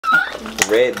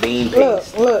Red bean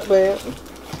paste. Look, man.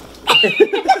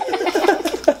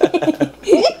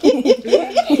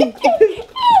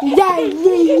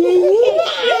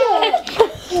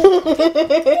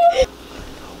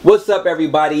 What's up,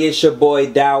 everybody? It's your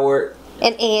boy Doward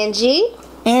And Angie.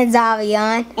 And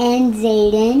Zavion. And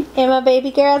Zayden. And my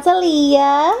baby girl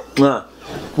Talia.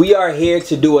 We are here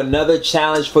to do another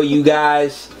challenge for you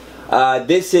guys.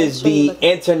 This is the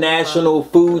International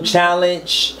Food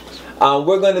Challenge.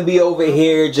 We're going to be over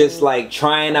here just like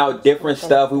trying out different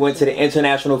stuff. We went to the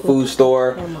International Food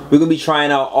Store. We're going to be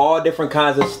trying out all different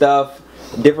kinds of stuff,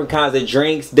 different kinds of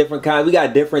drinks, different kinds. We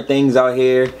got different things out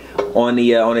here on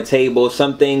the table.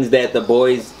 Some things that the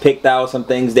boys picked out, some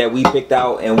things that we picked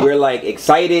out, and we're like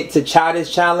excited to try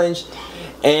this challenge.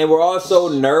 And we're also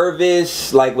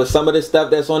nervous, like with some of the stuff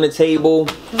that's on the table.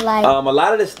 Like, a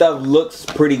lot of the stuff looks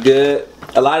pretty good.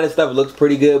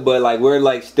 But like we're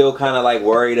like still kind of like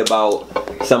worried about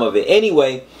some of it.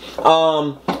 Anyway,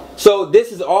 so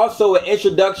this is also an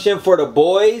introduction for the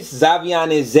boys,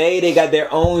 Zavion and Zay. They got their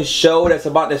own show that's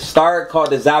about to start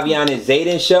called the Zavion and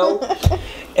Zayden Show.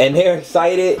 And they're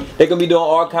excited. They're gonna be doing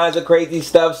all kinds of crazy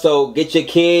stuff. So get your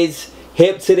kids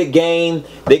hip to the game.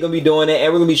 They're gonna be doing it,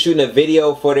 and we're gonna be shooting a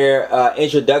video for their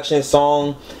introduction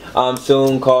song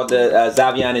soon called the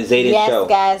Zavion and Zayden Show. Yes,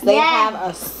 guys, they have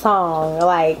a song.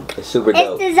 Like, it's super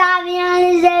dope. It's the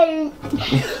Zavion and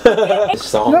Zayden.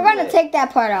 Song. we're gonna take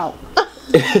that part out.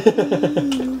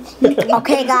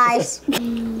 Okay, guys.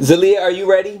 Zalia, are you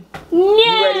ready? Yeah.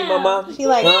 You ready, mama? she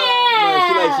like,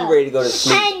 She ready to go to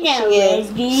sleep. I know,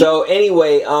 Lesby. So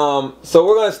anyway, so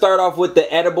we're gonna start off with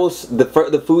the edibles, the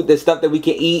food, the stuff that we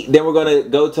can eat. Then we're gonna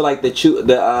go to like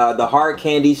the hard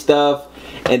candy stuff,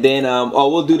 and then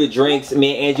we'll do the drinks.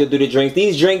 Me and Angie will do the drinks.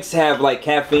 These drinks have like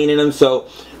caffeine in them, so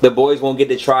the boys won't get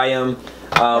to try them.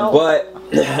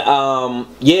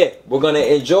 Yeah, we're gonna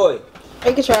enjoy.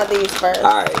 we can try these first.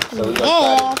 All right, so we're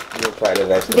gonna try the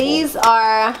vegetable. These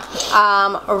are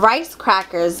rice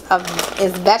crackers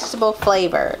is vegetable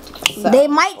flavored. So They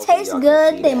might Hopefully taste y'all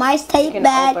can see good. They that. might you taste can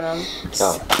bad. open them.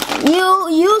 Oh.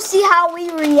 You see how we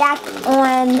react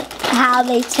on how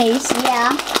they taste.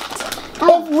 Yeah.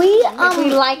 If we If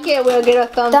we like it, we'll get a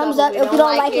thumbs up. If we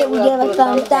don't like it, we give a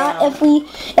thumbs down. If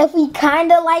we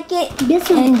kind of like it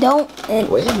and don't, and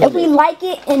Wait a if we minute. like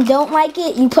it and don't like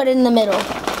it, you put it in the middle.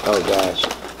 Oh gosh.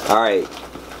 All right.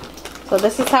 So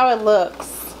this is how it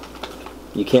looks,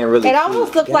 You can't really. It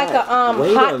almost looks like a,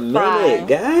 Wait hot a minute, fry.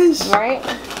 guys. right?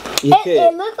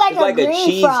 It looks like It's a like a green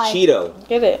cheese fry. Cheeto.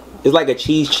 Get it? It's like a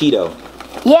cheese Cheeto.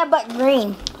 Yeah, but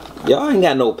green. Y'all ain't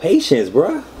got no patience,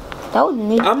 bruh. That was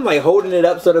me. I'm like holding it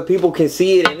up so that people can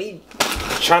see it, and he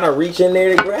trying to reach in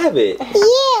there to grab it.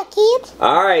 Yeah, kids.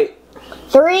 All right.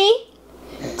 3,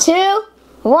 2,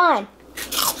 1.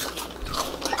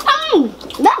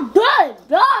 That's good,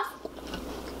 bro.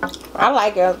 I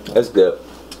like it. That's good.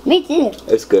 Me too.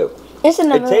 It's good. It's in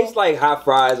the It middle. tastes like hot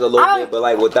fries a little bit, but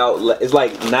like without. It's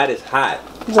like not as hot.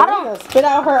 I don't spit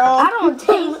out her own. I don't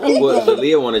taste anything. Well,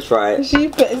 Leah want to try it.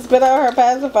 She spit out her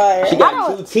pacifier. She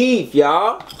got 2 teeth,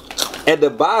 y'all. At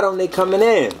the bottom, they coming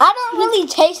in. I don't really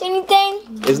taste anything.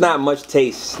 It's not much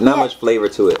taste, not much flavor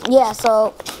to it. Yeah,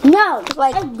 so No, it's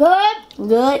like it's good.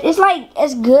 good.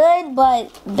 It's good,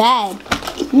 but bad.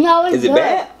 No, it's Is it good.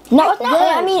 bad? No, it's good.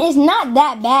 I mean, it's not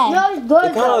that bad. No, it's It good.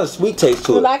 kind of has a sweet taste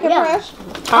to You it. like it Yeah. fresh?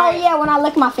 Oh yeah, when I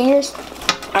lick my fingers.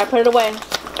 I put it away.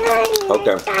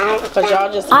 Okay. But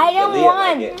y'all just Item Leah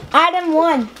like 1. it. Item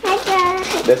 1.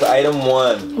 That's item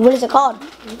 1. What is it called?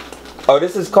 Oh,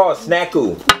 this is called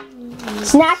Snackoo.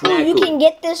 Snackoo. You Snackoo. can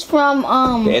get this from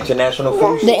The International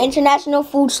Food. the International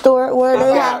Food Store where It's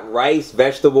they have. got rice,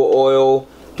 vegetable oil,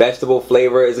 vegetable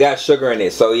flavor. It's got sugar in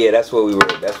it. So yeah, that's what we were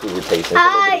tasting. It's a little bit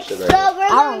Alright, of so sugar we're in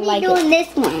gonna don't be like doing this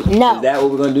one. it. Is No. that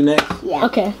what we're gonna do next? Yeah.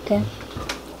 Okay.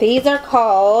 these are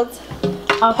called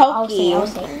I'll say.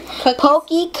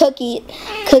 cookies.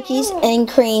 Cookies and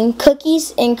cream.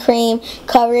 Cookies and cream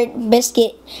covered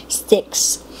biscuit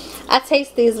sticks. I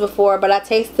tasted these before, but I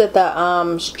tasted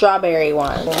the strawberry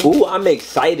one. Ooh, I'm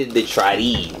excited to try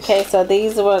these. Okay, so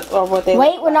these are what they.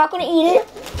 Wait, we're not gonna eat it.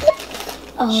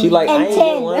 She like, I And ain't 10.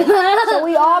 get one. So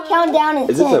we all count down in 10.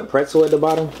 Is this a pretzel at the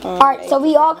bottom? Alright, so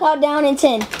we all count down in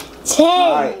 10. 10,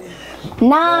 Alright.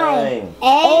 9,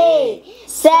 8,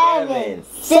 7,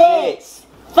 6,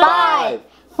 5,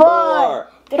 4,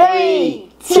 3,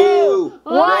 2,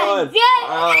 1.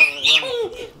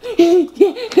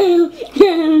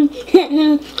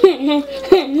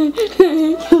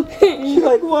 She's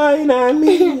like, why not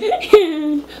me?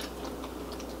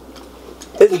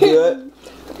 It's good.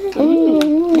 Good.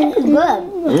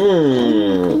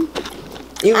 Mmm.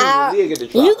 Even Leah get to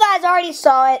try. You guys already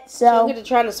saw it, You don't so. get to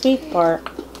try the sweet part.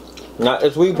 Not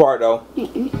the sweet part though.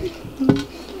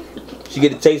 She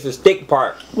get to taste the stick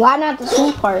part. Why not the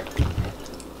sweet part?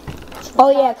 Oh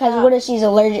yeah, because what if she's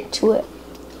allergic to it?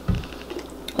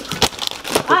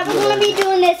 Alright, we're gonna be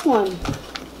doing this one.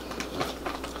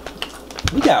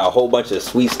 We got a whole bunch of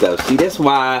sweet stuff. See, that's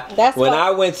why That's when why-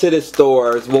 I went to the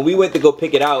stores, when we went to go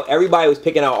pick it out, everybody was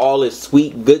picking out all this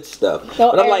sweet, good stuff.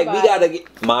 No, But I'm like, we everybody. gotta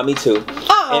get, mommy too.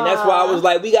 And that's why I was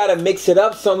like, we gotta mix it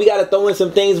up some. We gotta throw in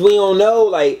some things we don't know.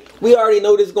 Like, we already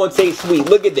know this is gonna taste sweet.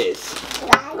 Look at this.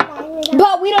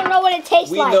 But we don't know what it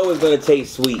tastes We like. know it's gonna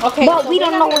taste sweet. Okay, But so we we're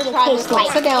don't not know gonna what it try tastes this one.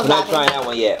 like. Sit down, I'm not Bobby. trying that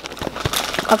one yet.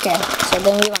 Okay, so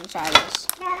then we're gonna try this.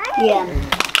 Yeah.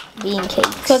 Bean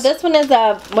cakes. So this one is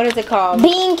a, what is it called?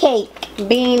 Bean cake.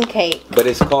 Bean cake. But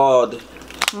it's called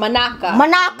Manaka.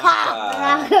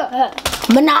 Manaka.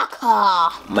 Manaka.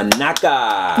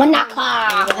 Manaka.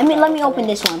 Manaka. Let me open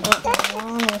this one.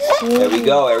 There we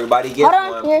go. Everybody gets Hold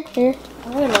on. one. Here.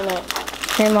 Wait a minute.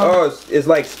 Here, Mom. Oh, it's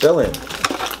like spilling.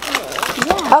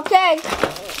 Okay.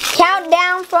 Count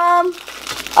down from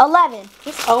 11.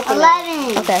 Just open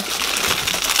 11. Okay. it.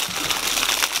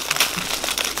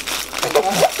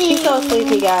 He's so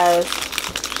sleepy, guys.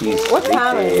 Jeez, What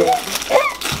time is it?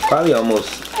 Probably 8.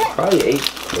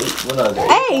 What is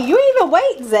it? Hey, you even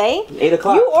wait, Zay. 8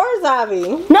 o'clock. You or Zavi.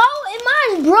 No,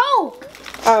 mine's broke.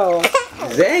 Oh.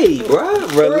 Zay, bro,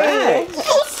 relax.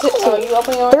 So you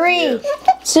open yours? 3,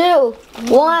 2,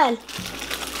 1.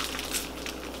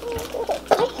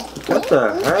 What the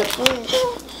heck?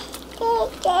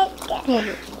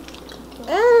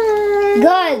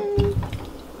 Good.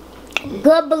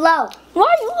 Good below.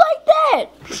 Why you like that?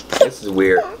 This is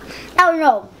weird. I don't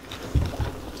know.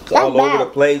 It's all That's over bad. the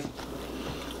place.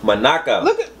 Manaka.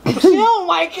 Look at, she don't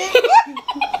like it.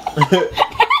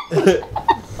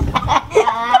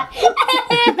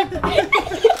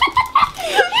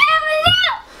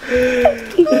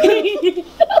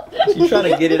 She's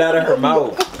trying to get it out of her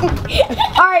mouth.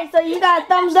 Alright, so you got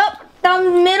thumbs up,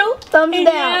 thumbs middle, thumbs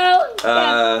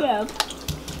down.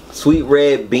 Sweet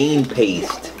red bean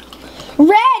paste.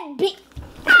 Red bean.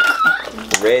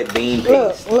 Red bean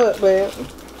paste. Look, man.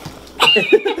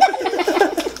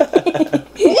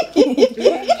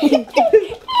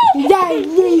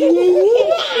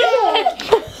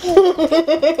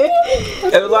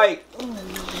 It's like,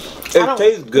 it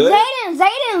tastes good.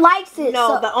 Zayden likes it.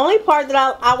 No, so- the only part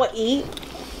that I would eat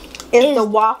is the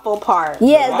waffle part.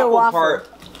 yeah, the waffle. part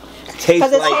tastes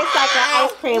Because it like, tastes like an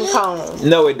ice cream cone.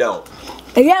 no it don't.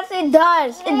 Yes, it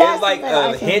does. It does. There's like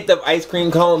a hint of ice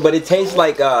cream cone, but it tastes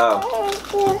like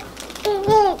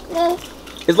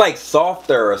it's like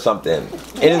softer or something.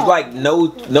 And it's like no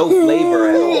flavor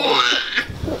at all.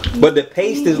 But the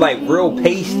paste is like real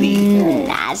pasty.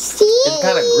 Nasty. It's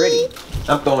kind of gritty.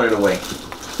 I'm throwing it away.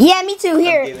 Yeah, me too.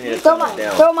 Here, giving it a throw, thumbs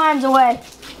down. throw mine away.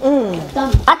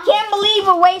 I can't believe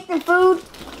we're wasting food.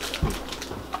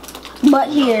 But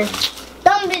here.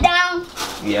 Thumbs it down.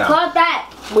 Yeah. Call that.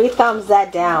 We thumbs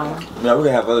that down. Now we're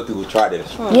gonna have other people try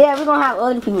this. Yeah, we're gonna have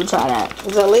other people try that.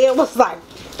 Jalea was like,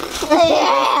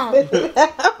 Yeah.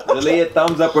 Leah,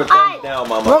 thumbs up or thumbs down,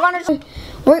 mama.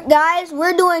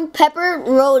 We're doing pepper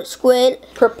road squid.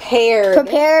 prepared.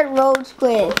 Prepared road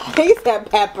squid. He said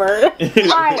pepper.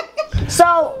 Alright.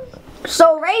 So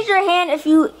raise your hand if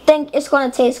you think it's gonna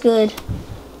taste good.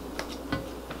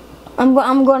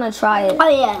 I'm gonna try it. Oh,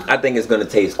 yeah. I think it's gonna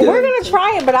taste good. We're gonna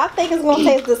try it, but I think it's gonna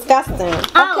taste disgusting.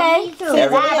 Okay. Me too.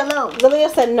 Every- I don't know. Jalea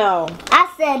said no. I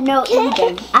said no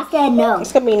either. I said no.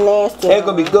 It's gonna be nasty. It's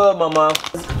gonna be good, mama.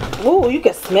 Ooh, you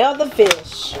can smell the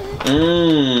fish.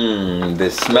 Mmm,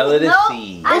 the smell of the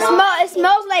sea. It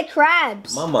smells like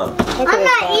crabs. Mama, Look at I'm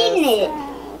this, not guys. eating it.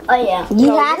 Oh, yeah. You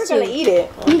No, have you're to. gonna eat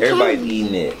it. everybody's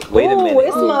eating it. Wait a Ooh, minute.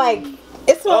 it smell like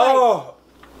Oh,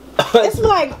 it smell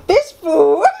like fish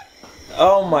food.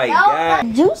 oh my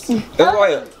god. Juicy. It's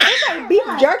like It's like beef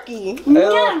jerky.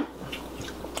 No.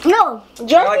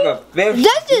 Jerky. like a fish,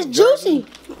 This is juicy.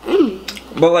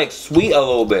 but like sweet a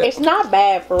little bit. It's not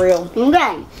bad for real.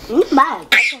 Okay. It's bad.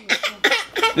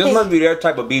 This must be their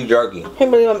type of beef jerky.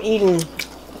 Can't believe I'm eating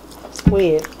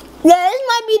squid. Yeah, this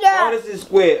might be Oh, that. this is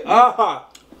squid. Ah,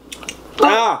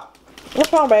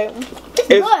 What's wrong, babe? it's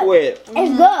good. squid.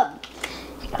 It's good.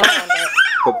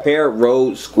 Prepared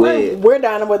road squid. We're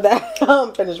done with that.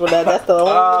 I'm finished with that. That's the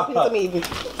only piece I'm eating.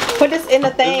 Put this in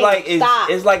the thing.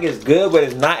 It's like it's good, but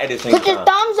it's not at the same Put your time.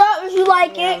 thumbs up if you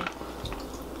like it.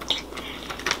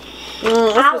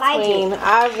 I like it.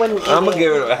 I wouldn't. I'm gonna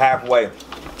give it a halfway.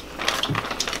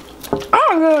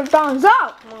 I'm gonna give it thumbs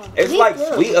up. It's like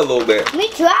sweet a little bit. Me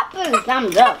too. I put a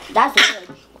thumbs up. That's good.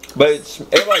 But it's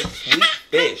like sweet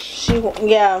fish.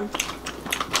 Yeah.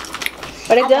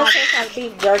 But it does taste like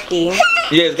beef jerky.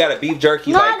 Yeah, it's got a beef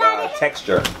jerky like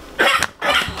texture.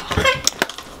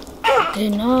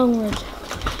 Oh my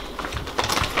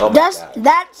God.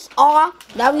 That's all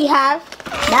that we have.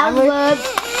 That was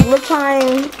good. We're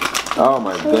trying. Oh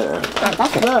my goodness.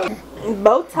 That's good.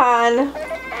 Botan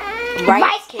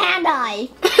Rice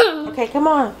candy. Okay, come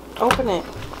on. Open it.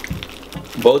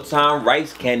 Botan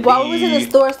rice candy. While we was in the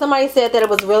store, somebody said that it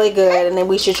was really good and then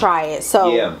we should try it.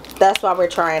 So yeah, that's why we're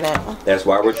trying it. That's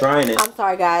why we're trying it. I'm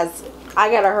sorry guys. I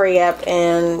gotta hurry up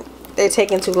and they're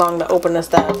taking too long to open the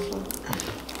stuff.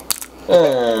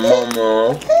 Oh,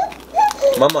 Mama.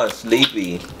 Mama's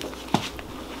sleepy.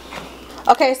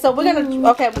 Okay, so we're gonna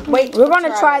wait. We're gonna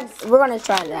try that. We're gonna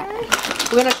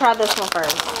try this one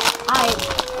first.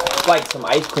 It's like some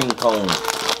ice cream cones.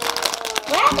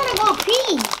 We're gonna go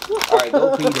pee. Alright,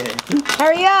 go pee then.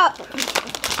 Hurry up.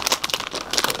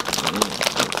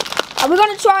 Are we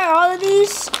gonna try all of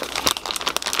these?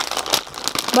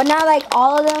 But not like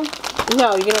all of them?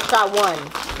 No, you're gonna try one.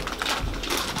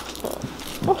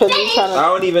 I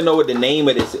don't even know what the name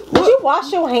of this is. Did you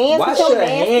wash your hands? Wash your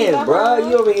hands, bro.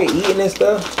 You over here eating this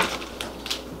stuff?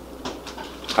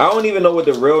 I don't even know what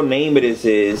the real name of this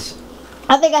is.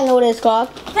 I think I know what it's called.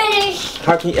 Finish.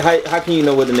 How can you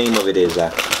know what the name of it is,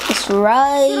 Zach? It's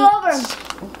right.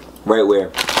 Right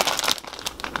where?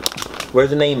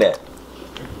 Where's the name at?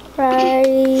 Right.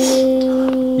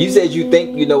 You said you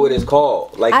think you know what it's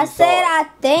called. Like I you said saw it. I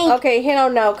think. Okay, he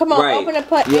don't know. Come on, Right. open it.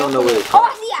 You don't know what it's Oh,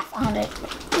 called. I see. I found it.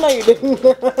 No, you didn't.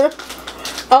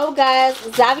 Oh, guys,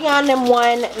 Zavion them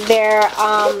won their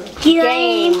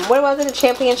game. What was it? The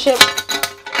championship.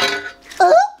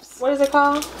 Oops. What is it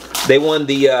called? They won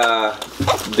the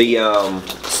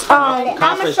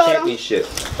conference championship.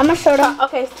 I'm gonna show them.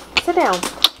 Okay, sit down.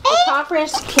 The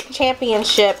conference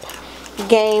championship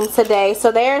game today.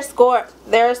 So their score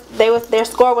was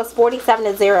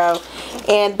 47-0,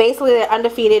 and basically they're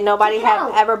undefeated. Nobody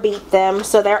have ever beat them.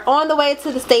 So they're on the way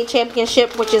to the state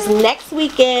championship, which is next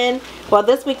weekend. Well,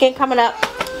 this weekend coming up,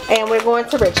 and we're going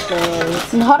to Richmond.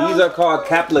 These are called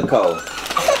Caplico.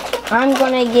 I'm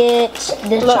gonna get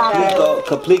the chocolate.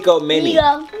 Caplico Mini.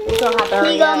 Here you go. Here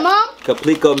you go, Mom.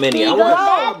 Caplico Mini. I want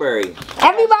strawberry.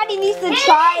 Everybody needs to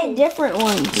try different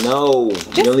ones. No,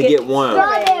 you only get one.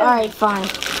 Alright, fine.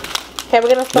 Okay, we're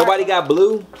gonna start. Nobody got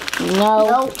blue?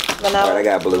 No. Alright, I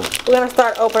got blue. We're gonna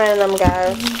start opening them,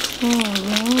 guys.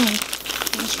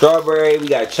 Strawberry, we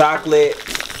got chocolate,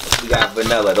 we got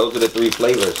vanilla. Those are the three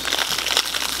flavors.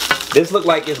 This look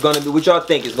like it's gonna be, what y'all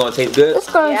think? It's gonna taste good? It's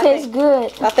gonna taste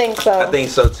good. I think so. I think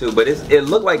so too, but it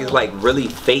look like it's like really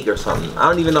fake or something. I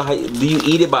don't even know how, do you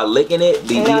eat it by licking it?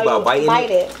 Do you eat it by biting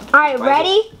it? Alright,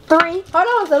 ready? 3. Hold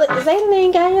on, is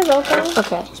anything got yours open?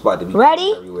 Okay. It's about to be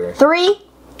Ready? everywhere. 3,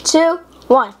 2,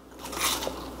 1.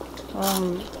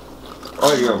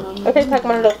 Oh, yeah. It tastes like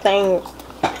one of those things.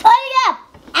 Oh yeah.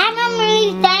 I remember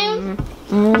these things.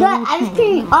 The ice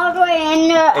cream all the way in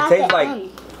there. It tastes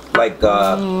like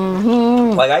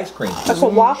ice cream. It's a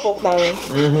waffle thing.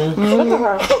 Look at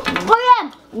her. Oh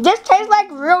yeah. This tastes like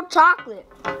real chocolate.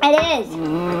 It is.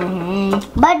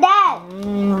 But Dad,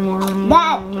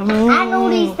 I know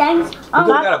these things. We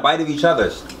got a bite of each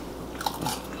other's.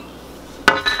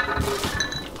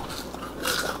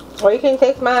 Well, you can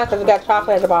taste mine because it got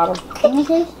chocolate at the bottom. Can you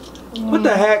taste? What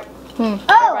the heck?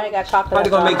 Everybody got chocolate How at they the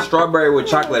gonna bottom. make strawberry with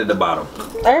chocolate at the bottom?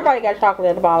 Everybody got chocolate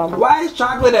at the bottom. Why is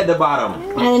chocolate at the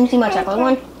bottom? Let me see my chocolate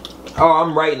one. Oh,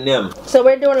 I'm writing them. So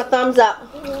we're doing a thumbs up.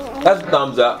 That's a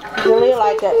thumbs up. Really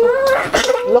like it.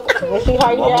 Look, you see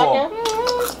how you like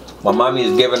it? My mommy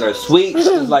is giving her sweets.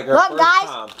 It's like her Look, first guys.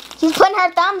 time. She's putting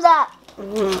her thumbs up.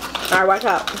 Alright, watch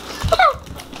out.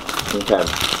 Okay.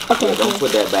 Yeah, don't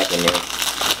put that back in there.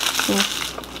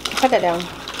 Put that down.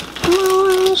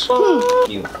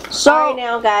 You. Alright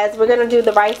now guys, we're gonna do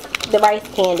the rice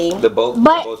candy. The both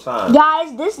But times.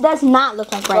 guys, this does not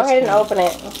look like Go rice. ahead and open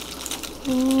it.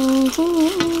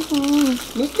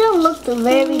 This don't look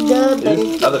very good. Is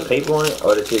this other paper on it?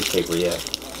 Oh, this is paper, yeah.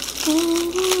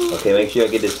 Okay, make sure I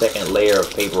get the second layer of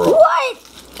paper on. What?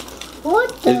 What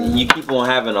the? You keep on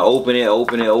having to open it,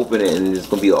 and it's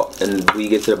gonna be all, and when you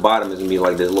get to the bottom, it's gonna be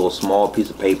like this little small piece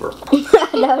of paper.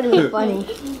 That would be funny.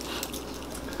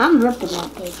 I'm ripping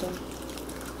that paper.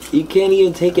 You can't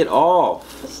even take it off.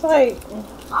 It's like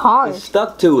Hard. It's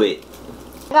stuck to it.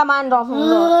 I got mine off.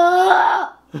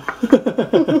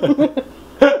 The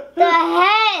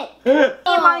heck? Hey,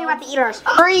 mommy, about to eat ours.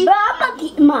 3. Bro, I'm not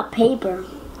eating my paper.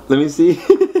 Let me see.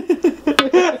 Oh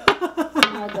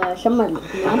my God. somebody.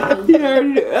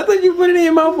 I thought you put it in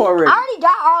your mouth already. I already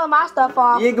got all of my stuff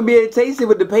off. You ain't gonna be able to taste it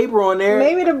with the paper on there.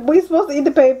 Maybe we supposed to eat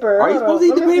the paper. Are you supposed to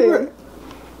eat the paper?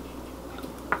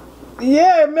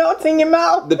 Yeah, it melts in your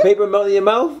mouth. The paper melt in your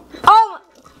mouth? Oh.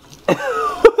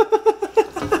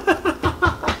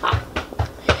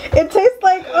 It tastes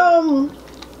like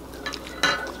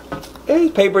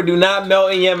Paper do not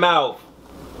melt in your mouth.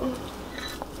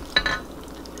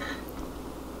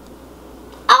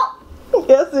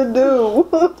 Yes, it do.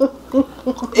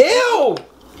 Ew!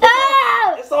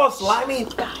 Ah! It's all slimy.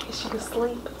 Guys, she can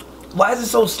sleep. Why is it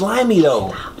so slimy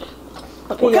though?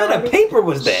 Okay, What kind of paper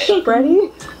was that?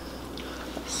 Ready?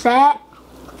 Set.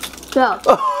 Go.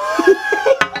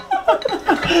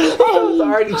 I was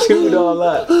already chewed all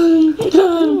up.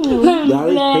 Nah,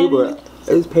 it's paper.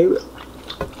 It's paper.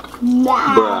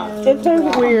 Bruh. It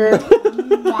tastes weird.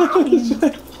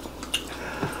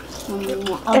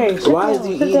 Hey, Why is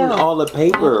he eating all the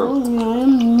paper?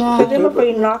 The paper before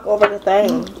you knock over the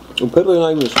thing. The paper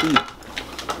not even sweet.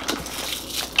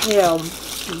 Yeah.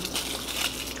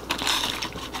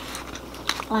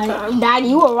 Dad,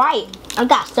 you were right. I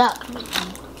got stuck.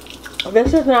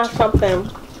 This is not something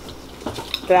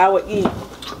that I would eat.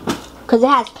 Cause it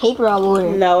has paper all over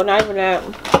it. No, not even that.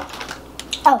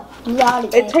 Oh,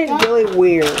 It tastes really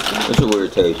weird. It's a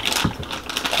weird taste.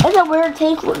 It's a weird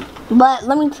taste, but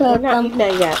let me We're tell not you, eating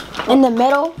that yet. in the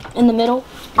middle,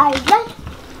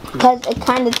 cause it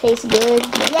kind of tastes good.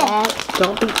 Yeah.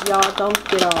 Don't get all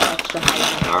extra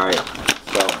high. Alright,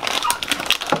 so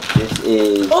this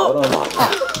is. Hold on.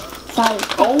 Sorry.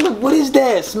 Oh, what is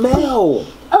that? Smell.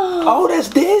 Oh, that's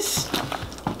this?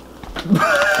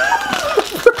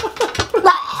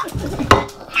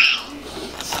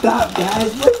 Stop,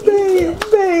 guys. What's that?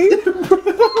 Babe.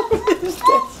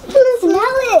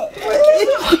 Smell it.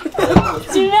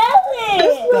 Smell it.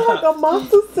 It's like a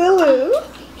amoxicillin.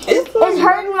 It's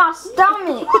hurting my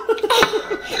stomach.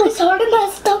 It's hurting my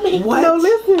stomach. What? No,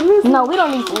 listen. No, we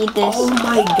don't need to eat this. Oh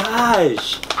my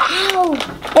gosh. Ow.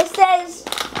 It says.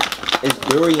 It's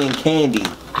durian candy.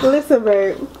 Listen,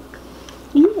 babe.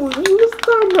 You was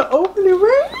starting to open it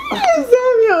right here.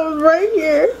 Samuel was right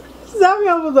here.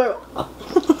 Samuel was like,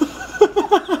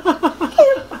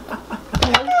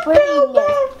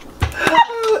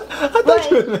 I thought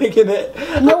you were making it.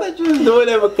 I thought you was doing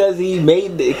that because he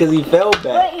made it, because he fell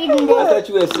back. I thought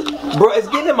you was, bro, it's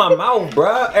getting in my mouth,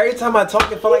 bro. Every time I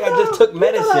talk, it feel like I just took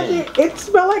medicine. it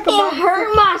smelled like a It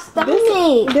hurt my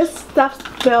stomach. This stuff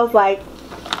smells like,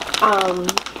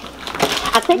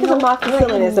 I think it's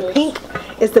amoxicillin.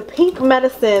 It's the pink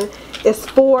medicine. It's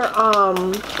for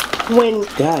when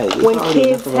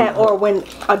kids have, or when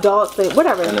adults,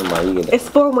 whatever. It's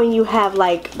for when you have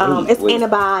like it's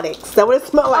antibiotics. That's what it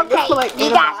smells like. Okay, it smells like you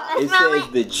guys It says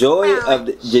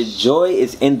the joy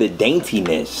is in the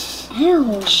daintiness.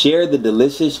 Ew. Share the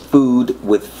delicious food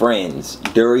with friends.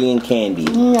 Durian candy.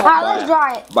 Alright, let's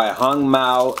try it. By Hong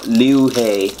Mao Liu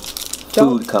Hei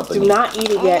Food Company. Do not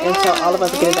eat it yet until all of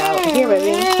us get it out. Here,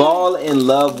 baby. Fall in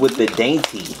love with the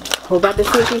dainty. We're about to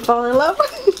see if we fall in love.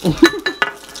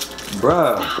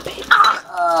 Bruh.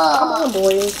 Come on,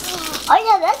 boys. Oh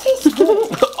yeah, that tastes good.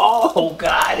 Oh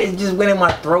God, it just went in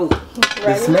my throat. Ready?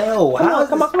 The smell.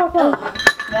 Come on.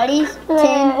 Ready?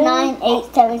 10, 9, 8,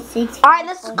 7, 6. Alright,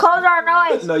 let's close our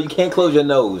nose. No, you can't close your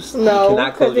nose. No, you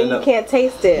cannot close because then your you nose. can't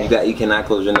taste it. You cannot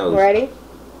close your nose. Ready?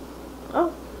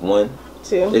 1,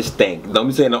 2. It stink. Don't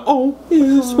be saying no. Oh,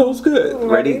 yeah, it smells good.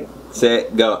 Ready,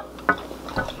 set, go.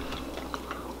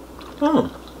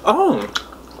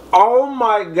 Oh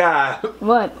my God.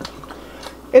 What?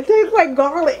 It tastes like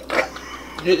garlic.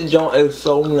 This joint is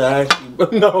so nasty.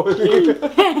 No.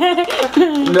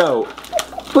 No.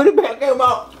 Put it back in your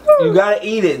mouth. You gotta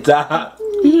eat it, Ty.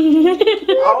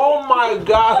 Oh my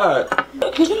God.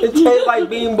 It tastes like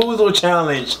Bean Boozled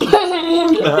challenge. You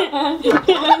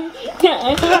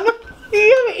gotta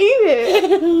eat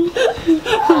it.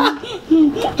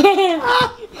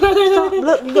 Stop,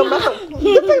 look, you gonna mess up.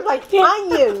 It tastes like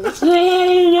onions. I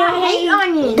hate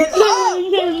onions.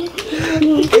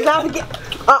 It's not to get.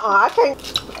 I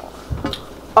can't.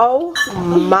 Oh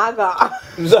my God.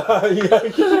 Babe.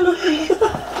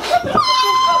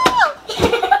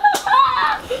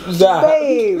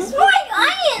 It's like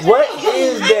onions. What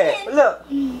is that? Look.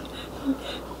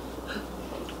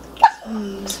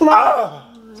 Oh,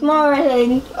 Small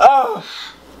red. oh,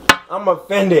 I'm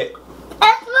offended.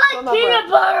 That's like peanut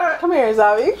butter. Come here,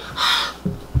 Zavi.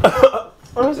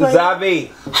 Zavi,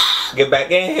 get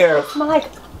back in here. It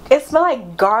smells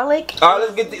like garlic. All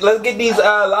right, let's get these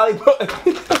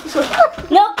lollipops.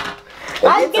 Nope. Let's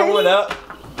get someone up.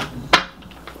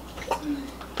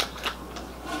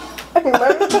 Hey,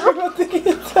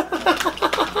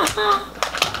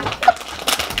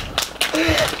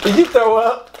 Did you throw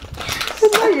up?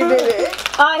 No, you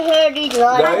didn't. I heard it.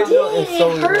 It's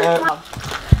so nasty.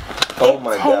 Oh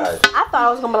my god. I thought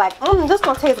it was gonna be like, this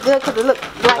gonna taste good because it looked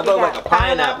like I thought it was like a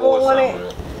pineapple or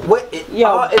something. What?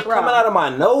 It's coming out of my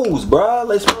nose, bro.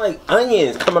 It smells like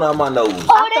onions coming out of my nose.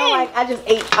 I feel like I just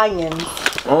ate onions.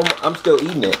 I'm still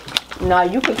eating it. No,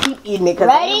 you can keep eating it.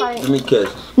 Ready? Let me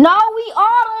kiss. No, we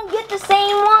all don't get the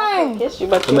same one. Kiss you,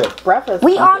 but your breakfast.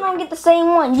 We all don't get the same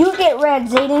one. You get red,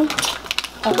 Zayden.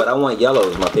 But I want yellow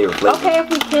as my favorite flavor. Okay, if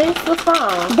we kiss, what's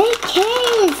wrong? They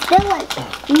kiss. They're like,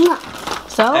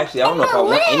 So? Actually, I don't know if I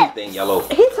want anything yellow.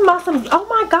 He's talking about some. Oh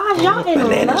my gosh, y'all in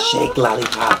Banana love. shake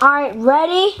lollipop. All right,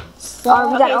 ready?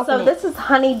 Alright, we gotta open it. This is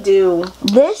honeydew.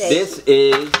 This is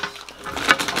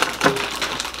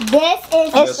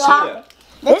chocolate.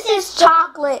 This is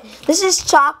chocolate. This is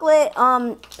chocolate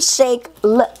shake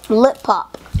lip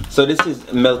pop. So this is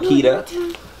Melkita.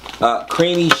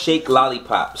 Creamy shake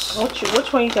lollipops.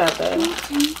 Which one you got there?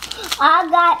 I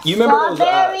got You remember those,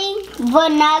 strawberry,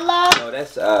 vanilla, No,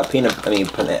 that's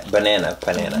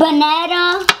banana.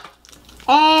 banana,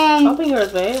 and Open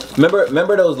yours, babe.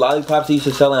 Remember those lollipops they used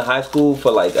to sell in high school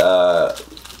for like to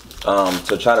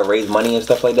try to raise money and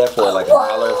stuff like that for like $1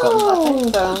 or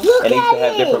something? look And they used to at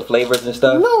have it. different flavors and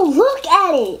stuff. No, look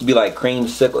at it. It'd be like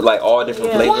creamsicle, like all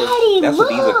different flavors. Daddy, That's what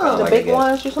these are kind of The like, I big guess.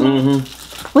 ones, you talking?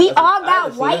 We all I haven't got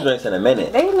seen white. these drinks in a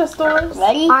minute. They in the stores.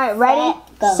 Ready? All right, ready,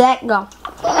 set, go.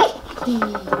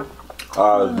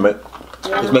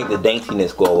 Let's make the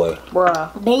daintiness go away.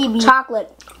 Bruh. Baby. Chocolate.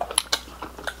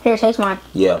 Here, taste mine.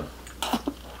 Yeah.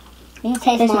 You taste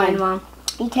Taste mine. mine, Mom.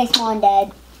 You taste mine,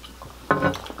 Dad.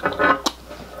 Yeah,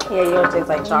 yours tastes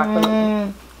like chocolate.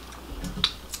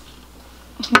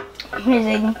 Here's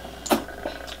Aiden.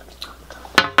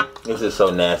 This is so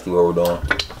nasty what we're doing.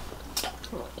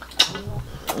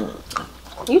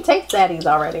 You taste Daddy's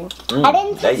already. I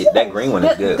didn't taste that green one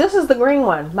is good. This is the green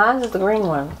one. Mine is the green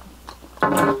one.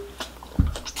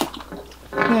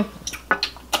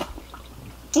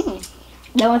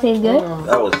 That one tastes good?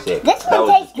 That was sick. This That one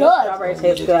was tastes good. Strawberry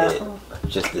tastes good.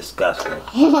 Just disgusting.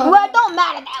 Well, it don't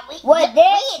matter that we. What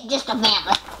this? We just a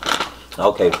family.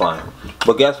 Okay, fine.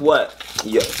 But guess what?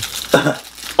 Yeah.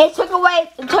 It took away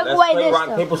Let's play this rock,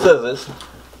 stuff. paper, scissors.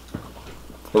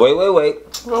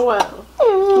 Wait. For what?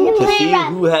 To see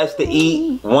who has to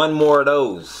eat one more of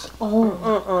those.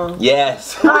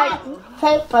 Yes. Rock,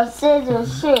 paper,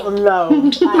 scissors, shoot. No.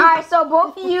 Alright, so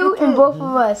both of you and both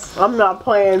of us. I'm not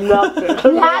playing nothing.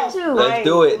 You had to. Let's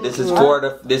do it. This is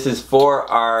for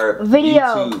our Video.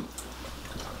 YouTube.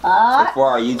 It's for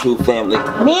our YouTube family.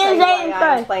 Me and I Zayden ain't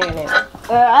first. playing it.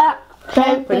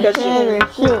 Paper, Because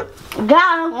scissors, shoot.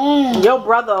 Got him. Your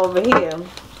brother over here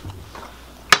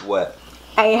What?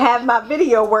 ain't have my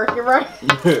video working right.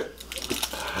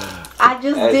 I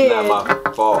just That's did not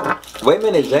my fault. Wait a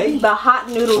minute, Zay. the hot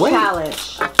noodle Wait.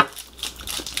 challenge,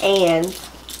 and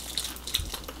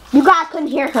You guys couldn't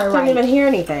hear her couldn't right. even hear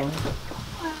anything.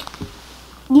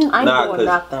 I ain't Nah, doing 'cause-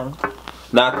 nothing.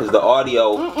 Nah, cause the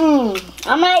audio,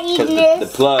 I'm not cause eating the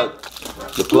this.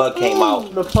 plug came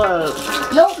out. The plug.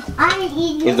 Nope, I ain't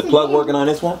eating this. Is the plug working on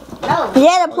this one? No,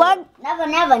 Yeah, the plug. never,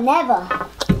 never, never.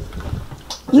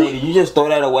 Zay, did you just throw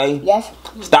that away? Yes.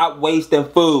 Stop wasting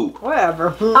food.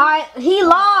 Whatever. Alright, he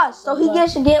lost, so he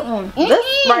gets to get one. This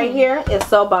right here is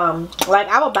so bomb. Like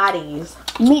I would buy these.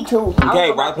 Me too.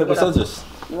 Okay, rock, paper, scissors.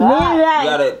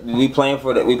 Right. We playing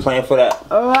for that. We playing for that.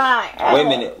 Right. Wait a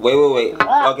minute. Wait. Okay,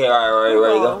 all right,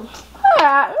 ready to go.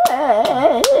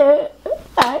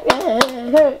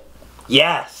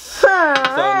 Yes. So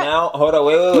now, hold on,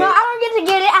 wait. No, I don't get to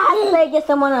get it. I have to play against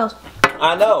someone else.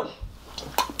 I know.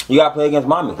 You gotta play against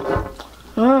mommy.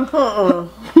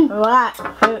 Right.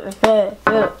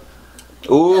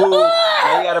 Ooh.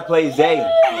 Now you gotta play Zay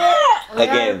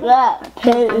again. Right.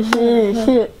 Paper, scissors,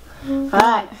 shoot.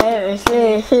 Right. Paper,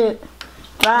 scissors, shoot.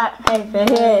 Right. Paper,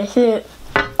 scissors, shoot.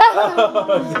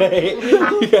 Oh, Zay,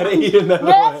 you gotta eat another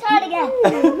one. Let's try it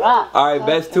again. All right,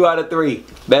 best 2 out of 3.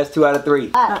 Best 2 out of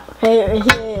 3. All Paper,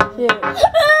 scissors, shoot.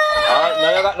 right,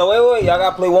 now y'all got wait. Y'all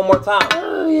gotta play one more time.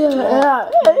 No, you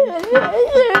have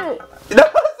paper.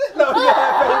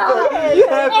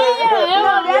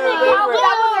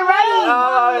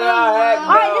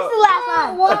 Alright, this is the last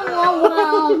time.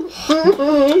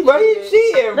 Bro, you cheating, This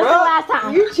is the bro. last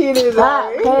time. You cheated.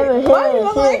 Right. Paper,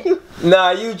 scissors, shoot.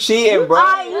 Nah, you cheating, bro.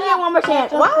 Alright, you get one more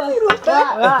chance. Why does he look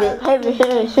that? Right. Paper,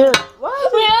 scissors, shoot. Why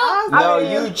is he No,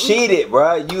 you cheated,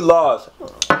 bro. You lost.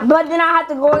 But then I have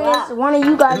to go against one of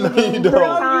you guys again you 3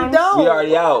 don't. times. We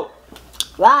already out.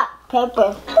 Rock,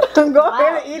 paper. Go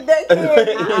ahead and eat that Eat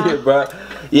kid. it, bro.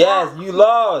 Yes, you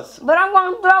lost. But I'm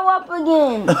gonna throw up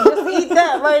again. Just eat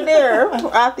that right there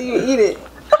after you eat it.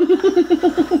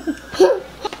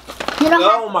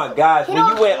 Oh my gosh, when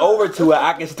you went over to it,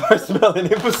 I can start smelling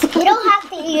it for some. You don't have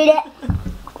to eat it.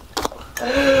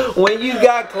 When you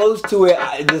got close to it,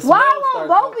 the smell Why won't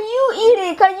both of you eat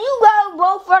it? Cause you go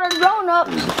both for the grown up.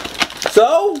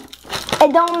 So?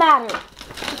 It don't matter.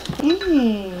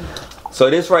 So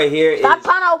this right here Stop is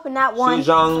trying to open that one.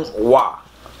 Suzhonghua.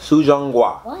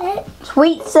 What?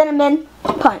 Sweet cinnamon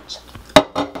punch.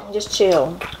 Just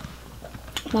chill.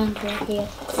 Mine's right here.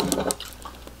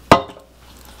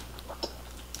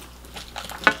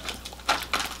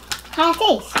 How it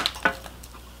taste?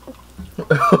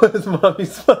 What's mommy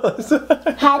smelling?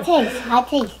 How it taste? How it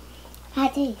taste? How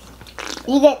it taste?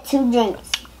 You get 2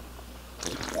 drinks.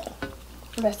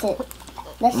 That's it.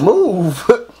 That's it. Move.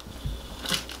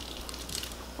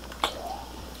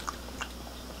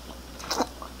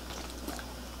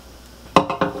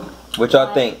 What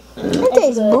y'all think? It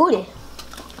tastes booty.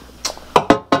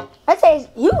 It tastes.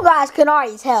 You guys can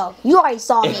already tell. You already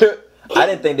saw me. I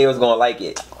didn't think they was gonna like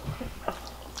it.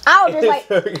 I was just like.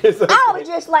 It's okay. I was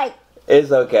just like.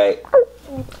 It's okay.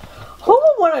 Who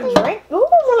would want to drink? Who would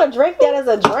want to drink that as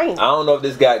a drink? I don't know if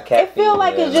this got caffeine. It feels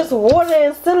like it's just water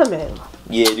and cinnamon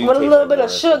yeah, it do with a taste little like bit of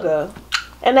water. sugar,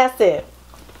 and that's it.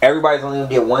 Everybody's only gonna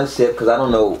get 1 sip because I don't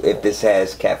know if this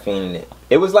has caffeine in it.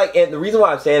 It was like, and the reason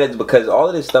why I'm saying it is because all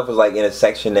of this stuff was like in a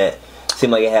section that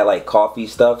seemed like it had like coffee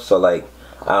stuff. So like,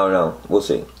 I don't know. We'll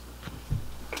see.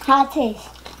 How it taste?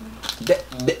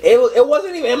 It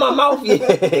wasn't even in my mouth yet. How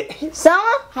it taste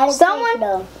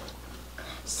though?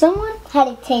 Someone How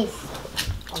it taste?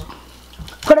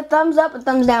 put a thumbs up, a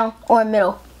thumbs down, or a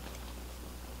middle.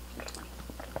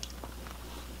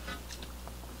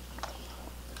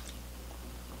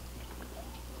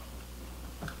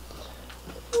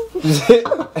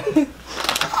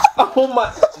 Oh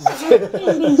my.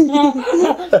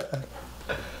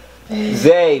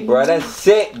 Zay, bro, that's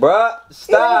sick, bro.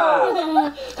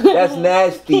 Stop. That's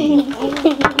nasty.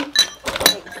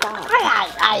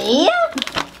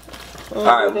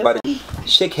 Alright, buddy.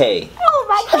 Shikhay. Oh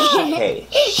my god.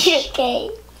 Shikhay. Okay.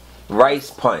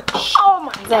 Rice punch. Oh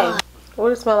my god. What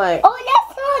does it smell like? Oh,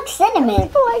 that smells like cinnamon.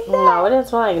 Like that. No, it doesn't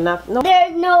smell like nothing. No.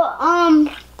 There's no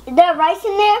is there rice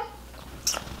in there?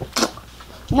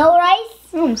 No rice?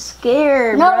 I'm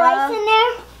scared. No bruh. rice in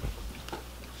there?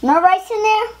 No rice in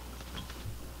there?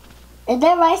 Is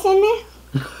there rice in there?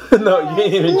 No, you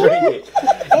didn't even drink it. Is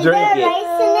Drink there it.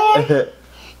 rice in there?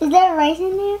 Is there rice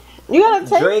in there? You gotta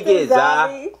taste Drink it, it, Zah.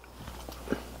 Zombie.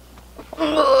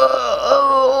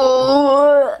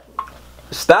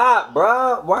 Stop,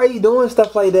 bro. Why are you doing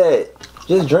stuff like that?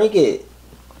 Just drink it.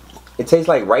 It tastes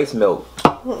like rice milk.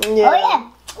 Yeah. Oh yeah.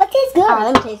 It tastes good.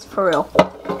 Alright, let me taste it for real.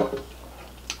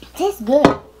 It tastes good.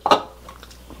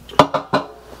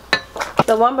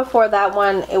 The one before that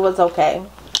one, it was okay.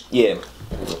 Yeah.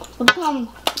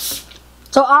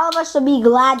 So all of us should be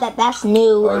glad that that's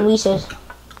new, and we should.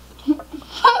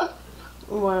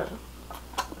 What?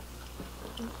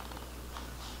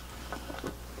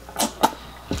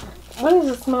 What does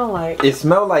it smell like? It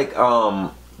smelled like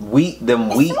wheat. Them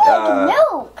wheat.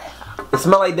 Milk. It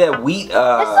smelled like that wheat. It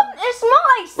smells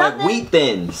like something. Like wheat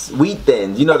thins. Wheat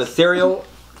thins. You know the cereal,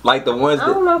 like the ones I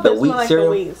don't know that if the it wheat smells like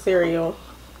cereal. the wheat cereal.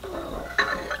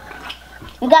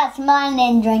 You gotta smell it and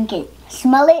then drink it.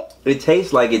 Smell it. It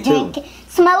tastes like it too. Drink it.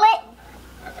 Smell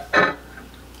it.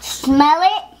 Smell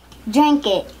it. Drink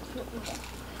it.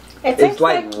 It It's tastes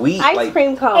like wheat, ice like-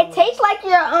 cream cone. It tastes like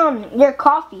your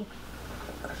coffee.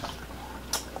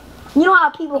 You know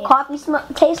how people coffee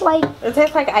taste like? It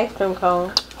tastes like ice cream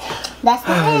cone. That's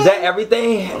the Is that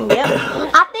everything? Yep.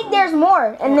 I think there's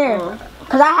more in there.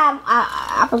 Cause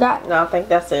I forgot. No, I think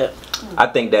that's it. I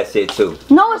think that's it too.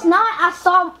 No, it's not. I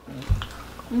saw.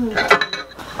 I'm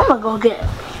gonna go get it.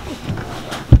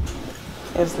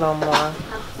 It's no more.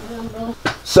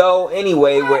 So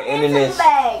anyway, we're ending this.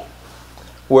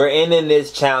 We're ending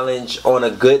this challenge on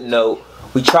a good note.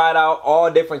 We tried out all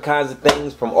different kinds of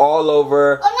things from all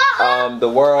over the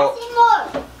world.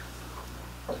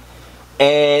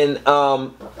 And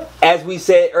as we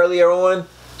said earlier on,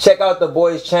 check out the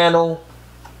boys' channel.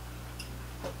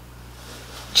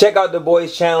 Check out the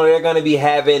boys' channel. They're going to be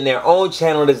having their own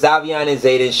channel, the Zavian and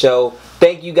Zayden Show.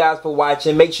 Thank you guys for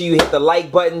watching. Make sure you hit the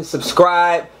like button,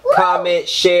 subscribe, comment,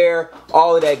 share,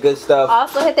 all of that good stuff.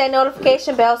 Also hit that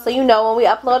notification bell so you know when we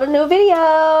upload a new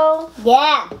video.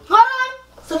 Yeah. Hold on.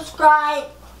 Subscribe.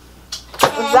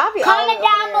 Zavi Comment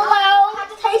down below. I have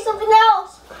to tell you something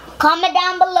else. Comment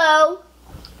down below.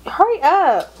 Hurry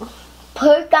up.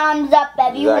 Put thumbs up,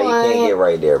 You everyone. can't get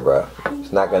right there, bro.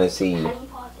 It's not going to see you.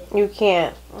 You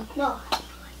can't. No.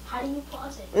 How do you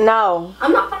pause it? No.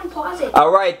 I'm not gonna pause it.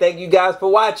 All right, thank you guys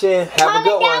for watching. Have a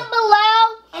good one. Comment down below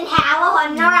and have a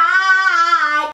 100.